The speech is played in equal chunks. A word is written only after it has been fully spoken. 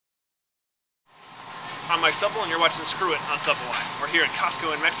I'm Mike Supple, and you're watching Screw It on Supple Wine. We're here at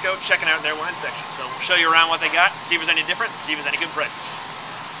Costco in Mexico, checking out their wine section. So we'll show you around what they got, see if there's any different, see if there's any good prices.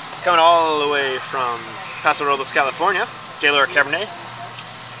 Coming all the way from Paso Robles, California, J. Lohr Cabernet,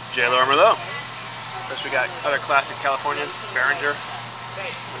 J. Lohr Merlot. First we got other classic Californians, Beringer,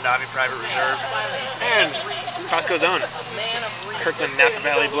 Mondavi Private Reserve, and Costco's own Kirkland Napa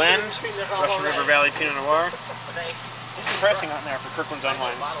Valley Blend, Russian River Valley Pinot Noir. Decent pricing on there for Kirkland's own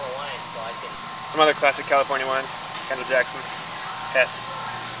wines. Some other classic California wines, Kendall Jackson, Hess,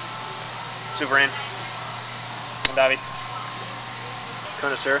 Souverain, Mondavi,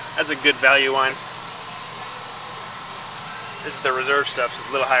 Connoisseur. That's a good value wine. This is the reserve stuff, so it's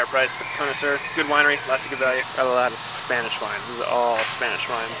a little higher price, but Connoisseur, good winery, lots of good value. Got a lot of Spanish wine. This is all Spanish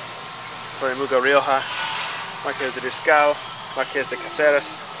wine. Torremugo Rioja, Marqués de Riscal, Marqués de Caceres,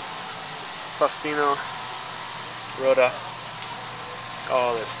 Faustino, Rhoda.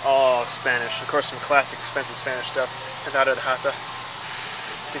 All this, all Spanish. Of course, some classic, expensive Spanish stuff. Cantado de Jata,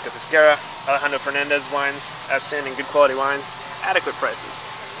 Finca Pesquera, Alejandro Fernandez wines, outstanding, good quality wines, adequate prices.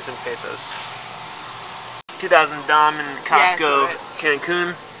 It's in pesos. 2,000 Dom in Costco,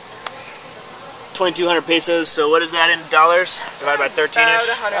 Cancun. 2,200 pesos. So what is that in dollars? Divided by 13-ish.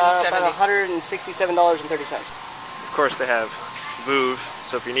 About $167.30. Of course, they have Veuve.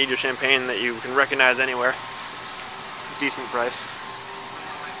 So if you need your champagne that you can recognize anywhere, decent price.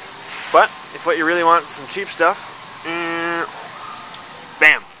 But if what you really want is some cheap stuff,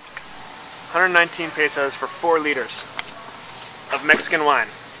 bam! 119 pesos for 4 liters of Mexican wine.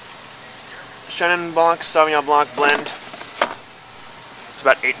 Chenin Blanc, Sauvignon Blanc blend. It's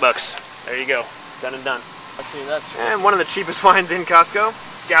about $8. There you go. Done and done. I'll tell you that's true. And one of the cheapest wines in Costco,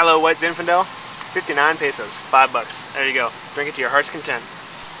 Gallo White Zinfandel, 59 pesos, $5. There you go. Drink it to your heart's content.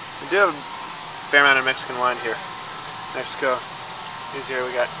 We do have a fair amount of Mexican wine here. Mexico. These here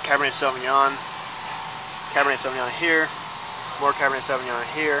we got Cabernet Sauvignon here, more Cabernet Sauvignon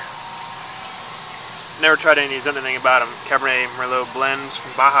here. Never tried any of these, don't know anything about them. Cabernet Merlot blends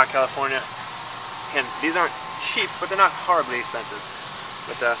from Baja, California. Again, these aren't cheap, but they're not horribly expensive.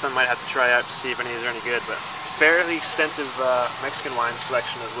 But some might have to try out to see if any of these are any good. But fairly extensive Mexican wine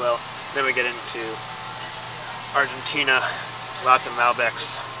selection as well. Then we get into Argentina, lots of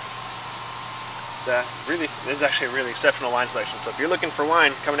Malbecs. Really, this is actually a really exceptional wine selection. So if you're looking for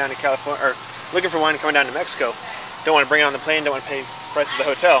wine coming down to California, or looking for wine coming down to Mexico, don't want to bring it on the plane, don't want to pay prices of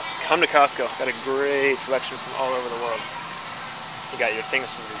the hotel, come to Costco. Got a great selection from all over the world. You got your things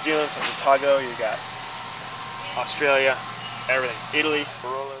from New Zealand, some Otago, you got Australia, everything. Italy,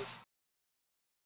 Barolo.